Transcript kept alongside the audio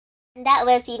That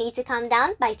was You Need to Calm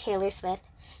Down by Taylor Swift.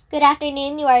 Good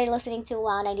afternoon, you are listening to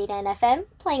Wow 99 FM,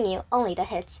 playing you only the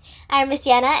hits. I'm Miss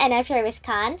Jana and I'm here with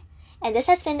Khan, and this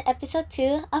has been episode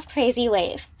 2 of Crazy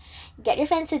Wave. Get your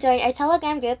friends to join our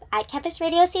Telegram group at Campus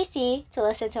Radio CC to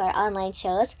listen to our online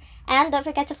shows, and don't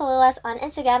forget to follow us on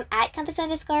Instagram at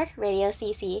campus_radio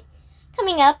CC.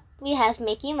 Coming up, we have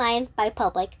Make You Mine by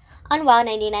Public on Wow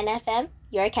 99 FM,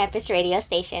 your campus radio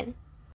station.